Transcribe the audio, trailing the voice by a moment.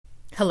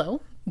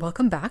Hello,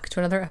 welcome back to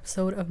another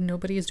episode of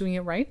Nobody is Doing It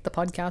Right, the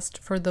podcast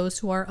for those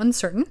who are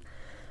uncertain.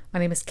 My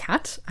name is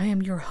Kat, I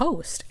am your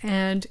host,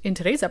 and in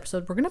today's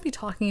episode, we're going to be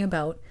talking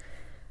about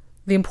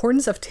the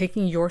importance of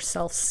taking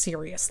yourself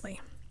seriously.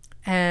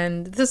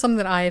 And this is something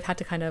that I've had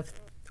to kind of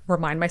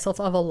remind myself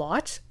of a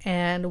lot,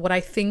 and what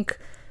I think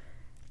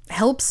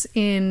helps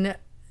in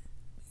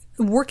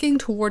working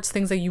towards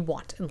things that you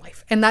want in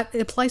life. And that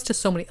applies to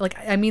so many,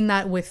 I mean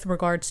that with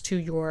regards to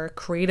your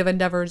creative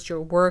endeavors, your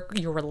work,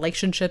 your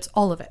relationships,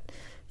 all of it.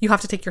 You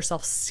have to take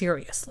yourself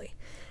seriously.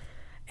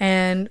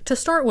 And to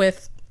start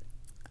with,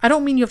 I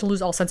don't mean you have to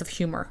lose all sense of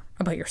humor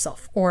about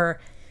yourself or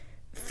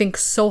think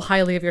so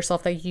highly of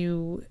yourself that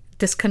you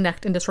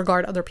disconnect and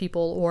disregard other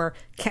people or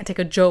can't take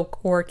a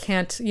joke or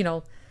can't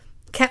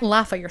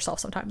laugh at yourself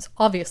sometimes.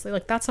 Obviously,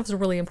 that stuff is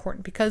really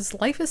important because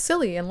life is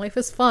silly and life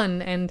is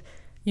fun and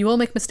you will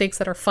make mistakes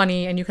that are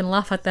funny and you can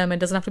laugh at them. It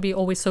doesn't have to be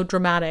always so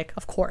dramatic,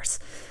 of course.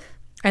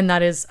 And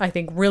that is, I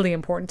think, really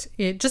important,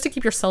 just to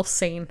keep yourself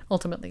sane,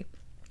 ultimately.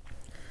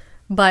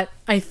 But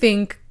I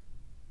think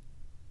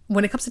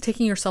when it comes to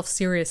taking yourself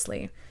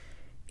seriously,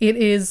 it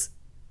is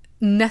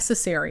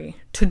necessary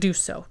to do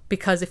so.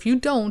 Because if you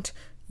don't,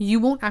 you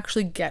won't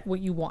actually get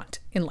what you want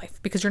in life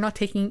because you're not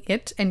taking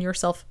it and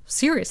yourself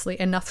seriously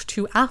enough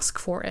to ask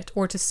for it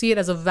or to see it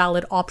as a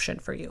valid option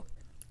for you.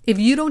 If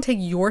you don't take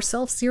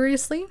yourself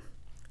seriously,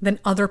 then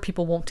other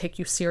people won't take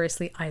you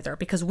seriously either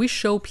because we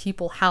show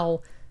people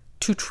how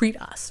to treat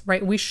us,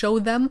 right? We show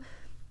them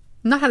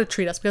not how to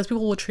treat us because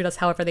people will treat us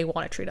however they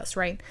want to treat us,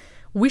 right?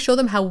 We show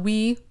them how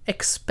we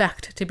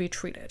expect to be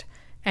treated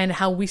and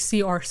how we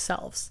see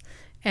ourselves.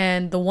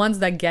 And the ones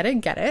that get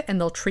it,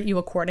 and they'll treat you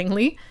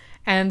accordingly.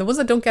 And the ones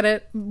that don't get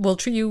it will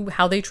treat you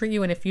how they treat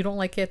you. And if you don't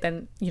like it,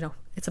 then,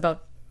 it's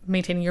about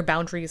maintaining your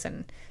boundaries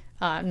and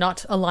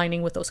not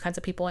aligning with those kinds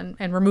of people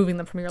and removing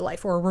them from your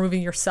life or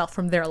removing yourself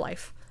from their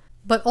life.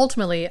 But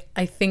ultimately,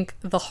 I think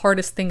the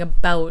hardest thing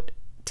about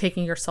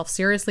taking yourself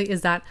seriously is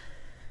that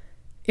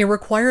it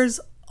requires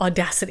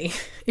audacity.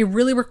 It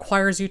really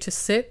requires you to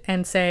sit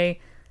and say,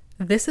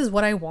 this is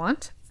what I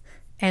want,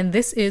 and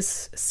this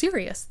is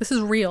serious. This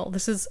is real.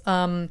 This is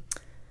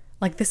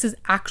this is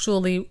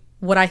actually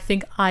what I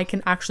think I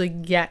can actually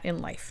get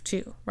in life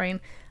too, right?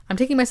 I'm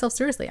taking myself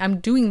seriously. I'm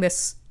doing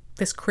this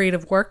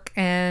creative work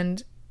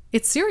and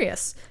it's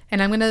serious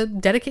and I'm going to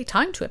dedicate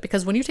time to it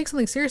because when you take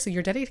something seriously,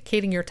 you're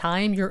dedicating your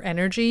time, your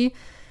energy,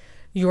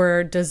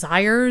 your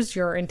desires,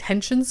 your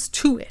intentions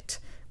to it.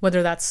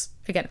 Whether that's,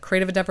 again,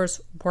 creative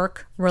endeavors,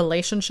 work,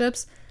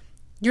 relationships,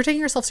 you're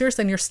taking yourself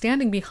seriously and you're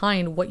standing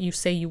behind what you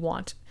say you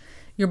want.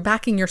 You're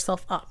backing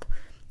yourself up.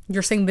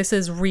 You're saying this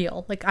is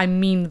real. I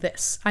mean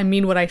this. I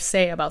mean what I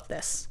say about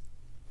this.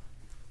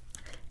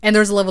 And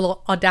there's a level of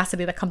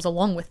audacity that comes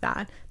along with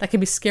that can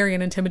be scary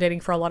and intimidating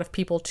for a lot of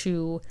people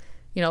to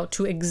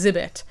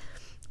exhibit,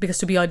 because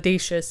to be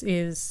audacious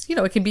is,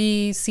 it can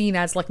be seen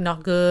as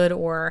not good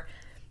or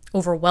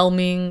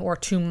overwhelming or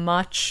too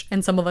much.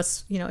 And some of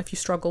us, if you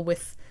struggle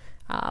with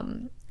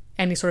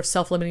any sort of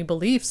self-limiting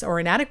beliefs or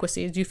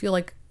inadequacies, you feel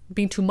like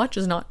being too much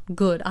is not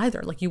good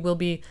either. You will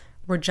be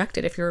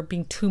rejected if you're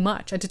being too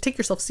much. And to take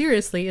yourself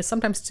seriously is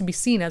sometimes to be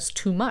seen as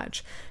too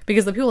much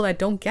because the people that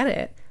don't get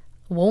it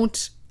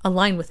won't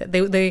align with it.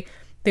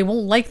 They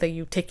won't like that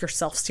you take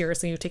yourself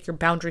seriously, you take your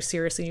boundaries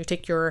seriously, you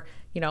take your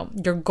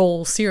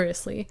goals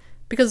seriously,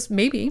 because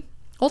maybe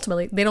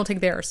ultimately they don't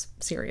take theirs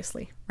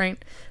seriously,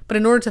 right? But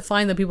in order to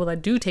find the people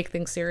that do take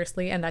things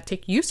seriously and that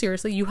take you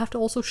seriously, you have to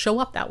also show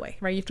up that way,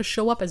 right? You have to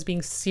show up as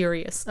being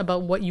serious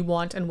about what you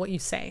want and what you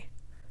say.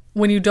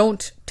 When you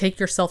don't take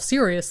yourself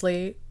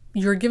seriously,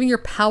 you're giving your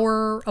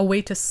power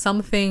away to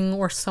something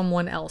or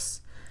someone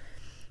else.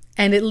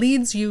 And it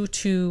leads you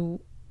to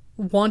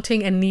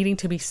wanting and needing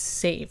to be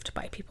saved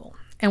by people.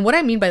 And what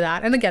I mean by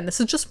that, and again, this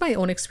is just my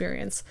own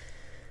experience,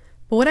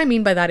 but what I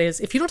mean by that is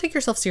if you don't take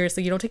yourself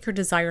seriously, you don't take your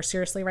desire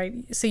seriously, right?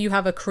 Say you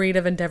have a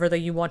creative endeavor that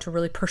you want to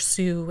really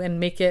pursue and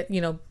make it,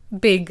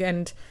 big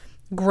and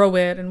grow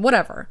it and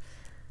whatever.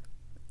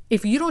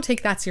 If you don't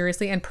take that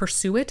seriously and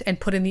pursue it and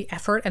put in the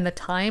effort and the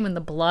time and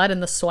the blood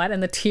and the sweat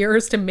and the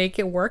tears to make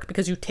it work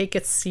because you take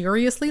it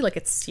seriously,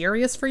 it's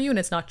serious for you and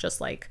it's not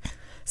just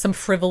some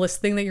frivolous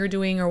thing that you're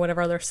doing or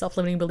whatever other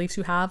self-limiting beliefs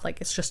you have,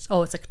 it's just,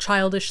 it's a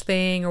childish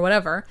thing or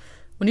whatever.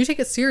 When you take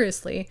it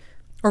seriously,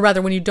 or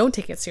rather when you don't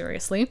take it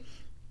seriously,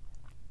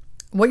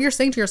 what you're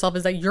saying to yourself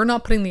is that you're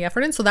not putting the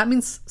effort in. So that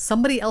means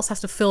somebody else has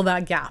to fill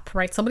that gap,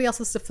 right? Somebody else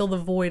has to fill the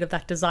void of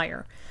that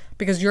desire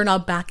because you're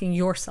not backing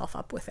yourself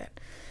up with it.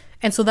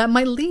 And so that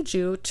might lead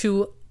you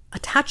to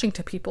attaching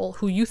to people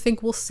who you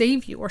think will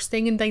save you or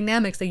staying in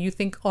dynamics that you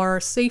think are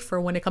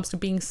safer when it comes to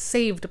being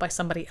saved by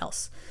somebody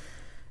else.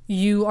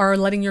 You are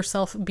letting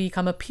yourself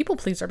become a people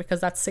pleaser because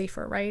that's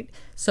safer, right?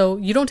 So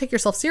you don't take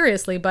yourself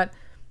seriously, but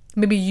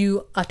maybe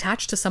you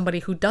attach to somebody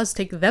who does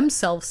take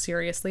themselves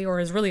seriously or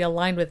is really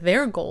aligned with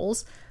their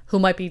goals, who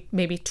might be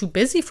maybe too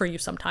busy for you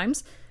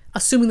sometimes,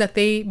 assuming that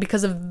they,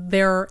 because of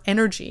their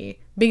energy,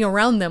 being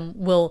around them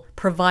will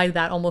provide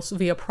that almost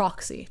via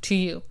proxy to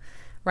you,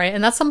 right?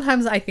 And that's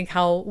sometimes, I think,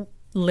 how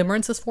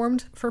limerence is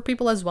formed for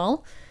people as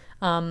well.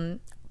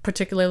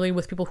 particularly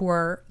with people who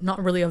are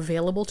not really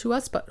available to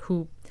us, but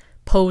who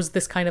pose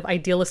this kind of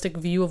idealistic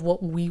view of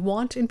what we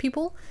want in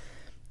people.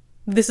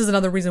 This is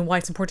another reason why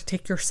it's important to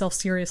take yourself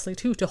seriously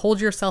too, to hold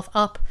yourself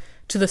up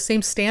to the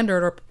same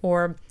standard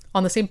or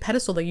on the same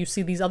pedestal that you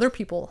see these other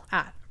people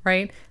at,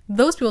 right?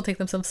 Those people take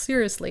themselves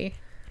seriously,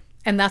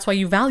 and that's why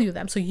you value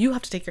them. So you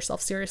have to take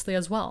yourself seriously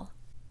as well.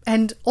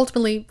 And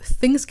ultimately,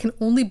 things can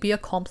only be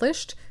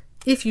accomplished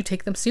if you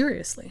take them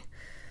seriously.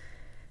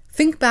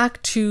 Think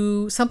back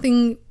to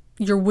something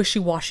you're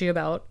wishy-washy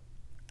about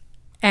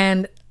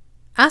and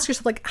ask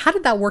yourself, like, how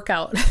did that work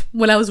out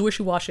when I was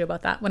wishy-washy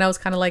about that? When I was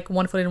kind of like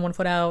 1 foot in, 1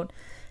 foot out,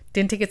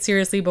 didn't take it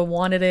seriously, but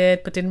wanted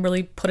it, but didn't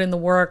really put in the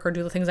work or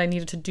do the things I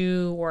needed to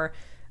do, or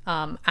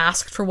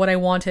asked for what I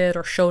wanted,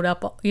 or showed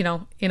up,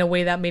 in a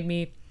way that made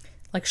me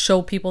like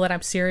show people that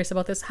I'm serious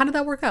about this. How did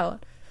that work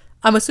out?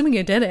 I'm assuming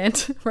it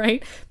didn't,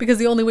 right? Because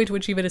the only way to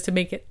achieve it is to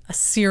make it a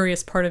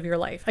serious part of your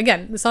life.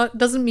 Again, this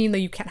doesn't mean that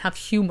you can't have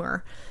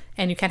humor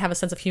and you can't have a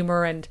sense of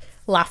humor and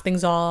laugh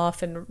things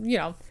off and,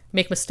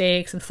 make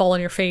mistakes and fall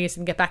on your face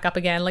and get back up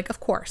again. Like, of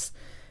course.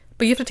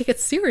 But you have to take it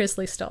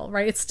seriously still,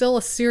 right? It's still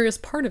a serious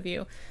part of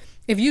you.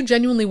 If you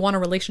genuinely want a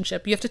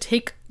relationship, you have to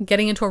take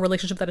getting into a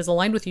relationship that is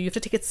aligned with you. You have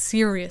to take it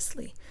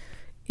seriously.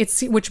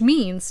 Which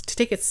means to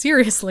take it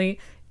seriously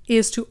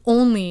is to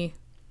only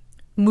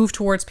move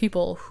towards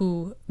people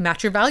who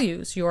match your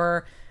values,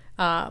 your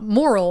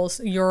morals,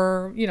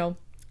 your,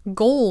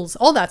 goals,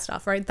 all that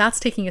stuff, right? That's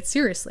taking it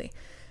seriously.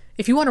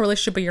 If you want a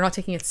relationship, but you're not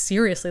taking it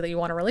seriously that you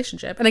want a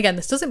relationship. And again,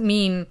 this doesn't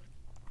mean,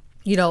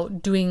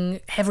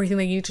 doing everything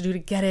that you need to do to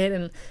get it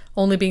and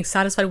only being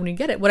satisfied when you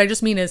get it. What I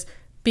just mean is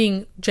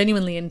being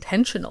genuinely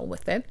intentional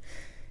with it.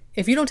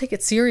 If you don't take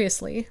it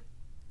seriously,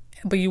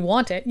 but you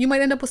want it, you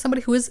might end up with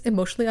somebody who is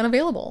emotionally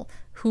unavailable,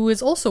 who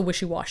is also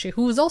wishy-washy,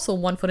 who is also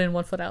 1 foot in,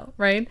 1 foot out,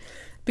 right?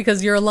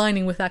 Because you're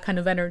aligning with that kind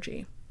of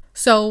energy.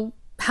 So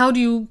how do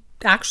you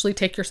actually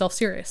take yourself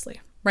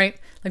seriously, right?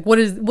 Like what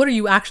do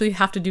you actually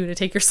have to do to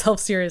take yourself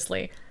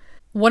seriously?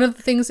 One of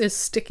the things is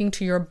sticking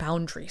to your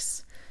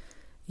boundaries.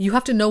 You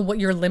have to know what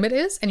your limit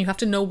is, and you have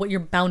to know what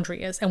your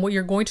boundary is, and what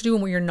you're going to do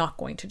and what you're not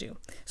going to do.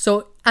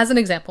 So as an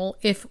example,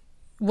 if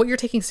what you're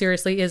taking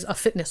seriously is a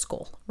fitness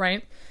goal,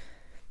 right?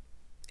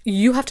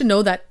 You have to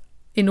know that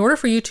in order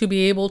for you to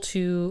be able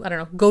to,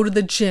 go to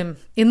the gym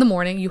in the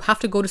morning, you have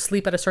to go to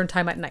sleep at a certain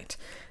time at night,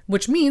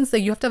 which means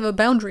that you have to have a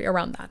boundary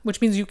around that,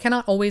 which means you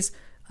cannot always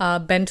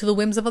bend to the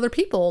whims of other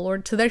people or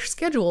to their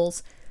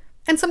schedules.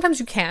 And sometimes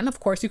you can, of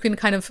course, you can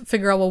kind of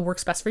figure out what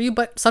works best for you,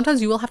 but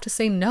sometimes you will have to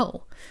say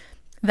no.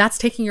 That's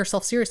taking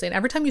yourself seriously. And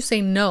every time you say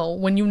no,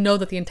 when you know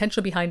that the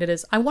intention behind it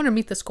is, I want to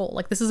meet this goal,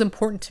 like this is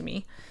important to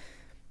me,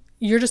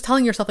 you're just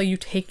telling yourself that you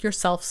take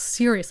yourself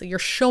seriously. You're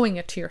showing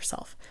it to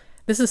yourself.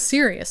 This is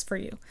serious for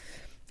you.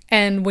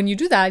 And when you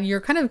do that, you're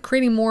kind of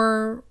creating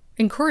more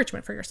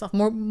encouragement for yourself,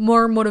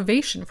 more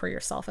motivation for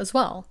yourself as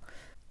well.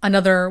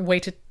 Another way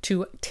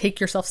to take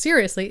yourself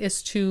seriously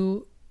is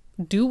to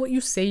do what you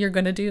say you're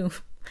going to do,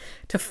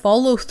 to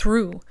follow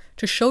through,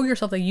 to show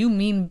yourself that you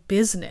mean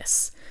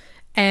business.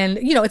 And,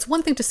 it's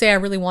one thing to say, I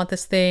really want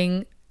this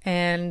thing,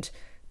 and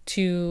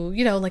to,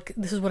 like,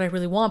 this is what I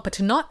really want, but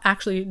to not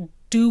actually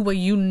do what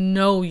you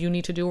know you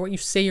need to do or what you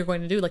say you're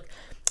going to do. Like,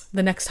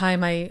 the next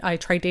time I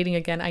try dating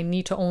again, I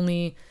need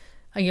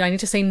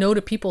to say no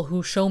to people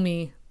who show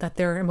me that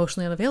they're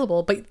emotionally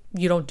unavailable, but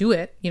you don't do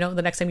it.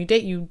 The next time you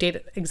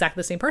date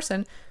exactly the same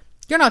person.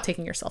 You're not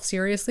taking yourself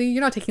seriously.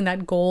 You're not taking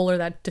that goal or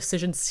that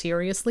decision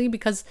seriously,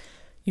 because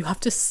you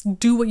have to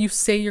do what you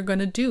say you're going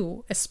to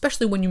do,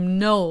 especially when you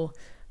know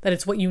that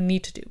it's what you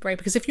need to do, right?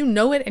 Because if you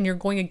know it and you're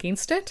going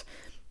against it,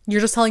 you're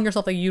just telling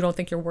yourself that you don't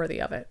think you're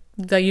worthy of it,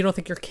 that you don't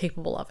think you're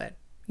capable of it,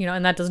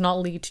 and that does not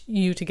lead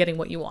you to getting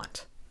what you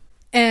want.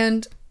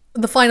 And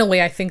the final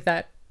way I think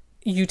that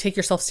you take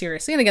yourself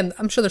seriously, and again,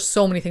 I'm sure there's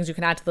so many things you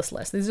can add to this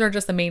list, these are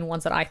just the main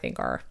ones that I think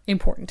are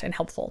important and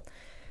helpful,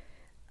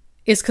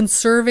 is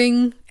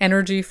conserving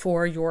energy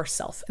for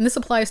yourself. And this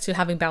applies to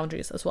having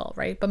boundaries as well,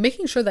 right? But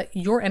making sure that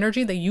your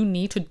energy that you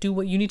need to do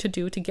what you need to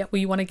do to get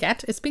what you want to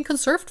get is being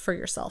conserved for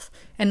yourself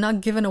and not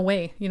given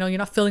away. You're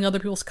not filling other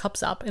people's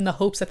cups up in the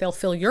hopes that they'll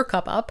fill your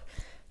cup up.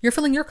 You're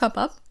filling your cup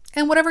up,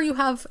 and whatever you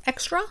have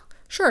extra,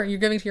 sure, you're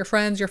giving to your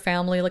friends, your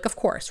family, like, of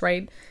course,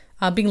 right?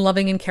 Being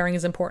loving and caring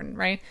is important,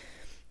 right?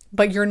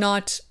 But you're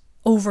not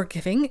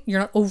over-giving, you're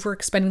not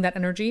over-expending that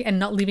energy and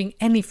not leaving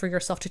any for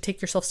yourself to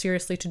take yourself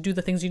seriously, to do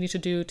the things you need to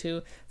do,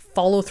 to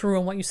follow through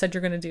on what you said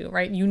you're going to do,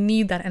 right? You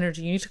need that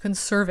energy. You need to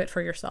conserve it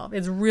for yourself.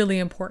 It's really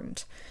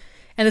important.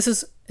 And this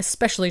is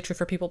especially true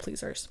for people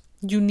pleasers.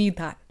 You need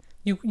that.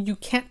 You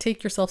can't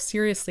take yourself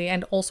seriously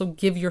and also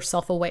give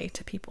yourself away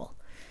to people.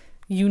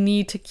 You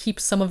need to keep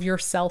some of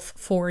yourself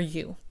for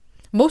you.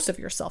 Most of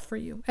yourself for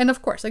you. And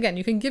of course, again,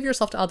 you can give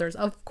yourself to others.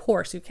 Of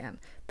course you can.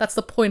 That's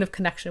the point of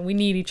connection. We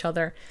need each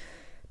other.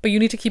 But you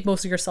need to keep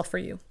most of yourself for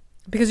you,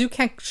 because you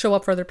can't show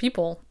up for other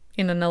people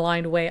in an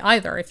aligned way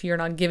either if you're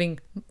not giving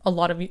a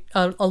lot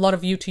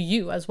of you to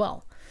you as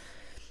well.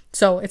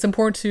 So it's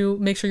important to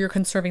make sure you're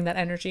conserving that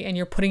energy and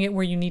you're putting it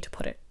where you need to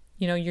put it.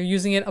 you're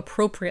using it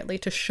appropriately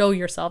to show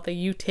yourself that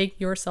you take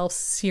yourself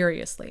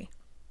seriously.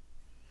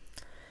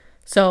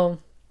 So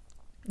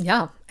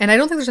yeah, and I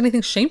don't think there's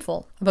anything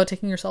shameful about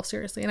taking yourself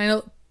seriously. And I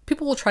know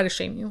people will try to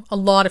shame you. A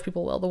lot of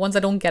people will. The ones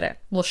that don't get it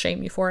will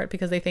shame you for it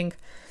because they think,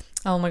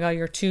 oh my God,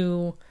 you're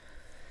too,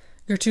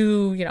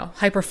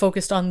 hyper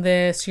focused on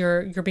this.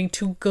 You're being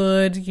too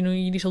good. You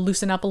need to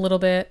loosen up a little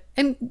bit.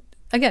 And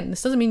again,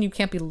 this doesn't mean you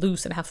can't be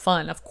loose and have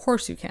fun. Of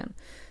course you can.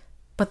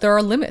 But there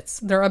are limits.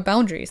 There are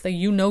boundaries that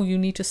you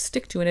need to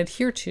stick to and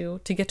adhere to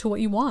get to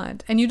what you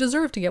want. And you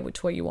deserve to get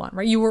to what you want,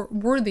 right? You are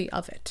worthy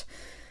of it.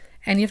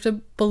 And you have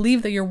to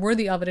believe that you're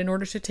worthy of it in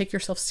order to take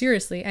yourself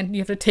seriously. And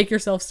you have to take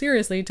yourself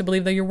seriously to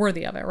believe that you're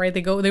worthy of it, right?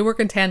 They work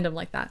in tandem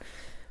like that.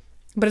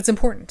 But it's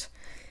important.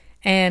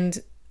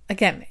 And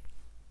again,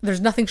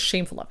 there's nothing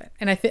shameful of it.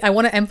 And I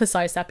want to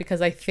emphasize that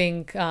because I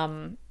think, as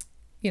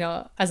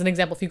an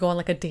example, if you go on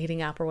like a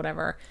dating app or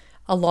whatever,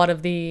 a lot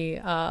of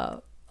the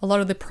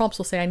prompts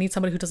will say, I need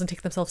somebody who doesn't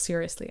take themselves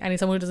seriously. I need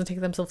someone who doesn't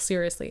take themselves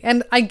seriously.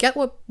 And I get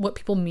what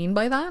people mean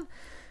by that,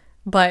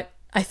 but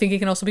I think it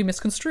can also be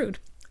misconstrued.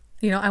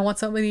 I want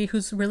somebody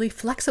who's really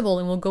flexible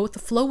and will go with the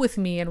flow with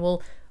me and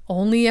will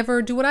only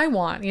ever do what I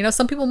want.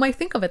 Some people might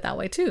think of it that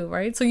way too,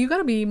 right? So you got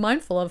to be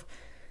mindful of,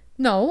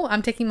 no,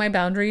 I'm taking my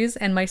boundaries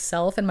and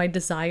myself and my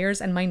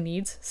desires and my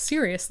needs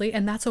seriously.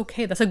 And that's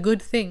okay. That's a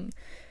good thing.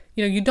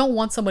 You don't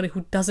want somebody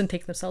who doesn't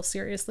take themselves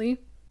seriously.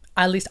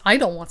 At least I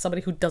don't want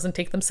somebody who doesn't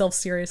take themselves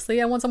seriously.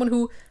 I want someone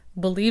who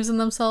believes in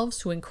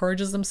themselves, who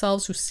encourages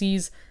themselves, who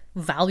sees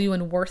value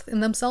and worth in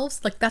themselves.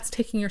 Like, that's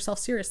taking yourself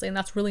seriously. And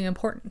that's really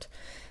important.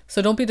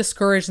 So don't be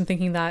discouraged in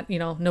thinking that,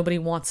 nobody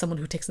wants someone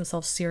who takes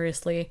themselves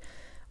seriously,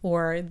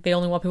 or they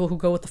only want people who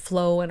go with the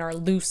flow and are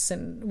loose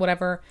and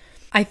whatever.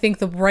 I think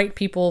the right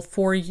people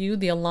for you,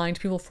 the aligned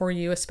people for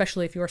you,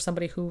 especially if you are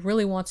somebody who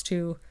really wants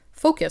to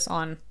focus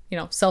on,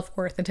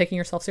 self-worth and taking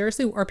yourself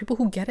seriously, are people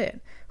who get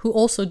it, who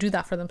also do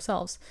that for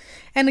themselves.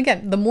 And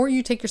again, the more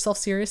you take yourself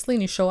seriously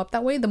and you show up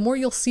that way, the more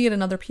you'll see it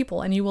in other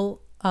people and you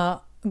will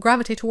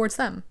gravitate towards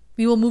them.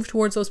 You will move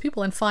towards those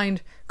people and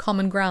find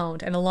common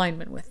ground and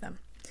alignment with them.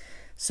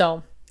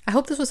 So I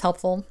hope this was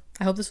helpful.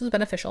 I hope this was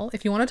beneficial.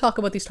 If you want to talk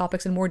about these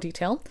topics in more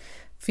detail,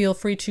 feel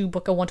free to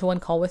book a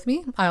one-to-one call with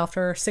me. I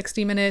offer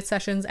 60-minute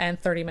sessions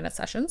and 30-minute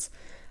sessions.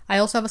 I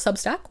also have a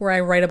Substack where I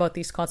write about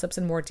these concepts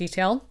in more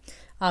detail.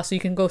 So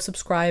you can go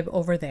subscribe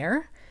over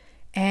there.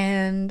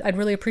 And I'd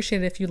really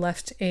appreciate it if you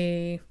left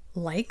a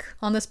like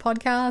on this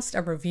podcast,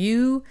 a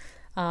review,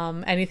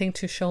 anything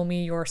to show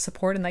me your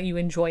support and that you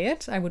enjoy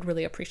it. I would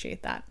really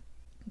appreciate that.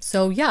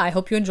 So yeah, I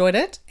hope you enjoyed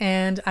it,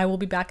 and I will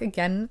be back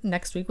again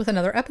next week with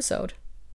another episode.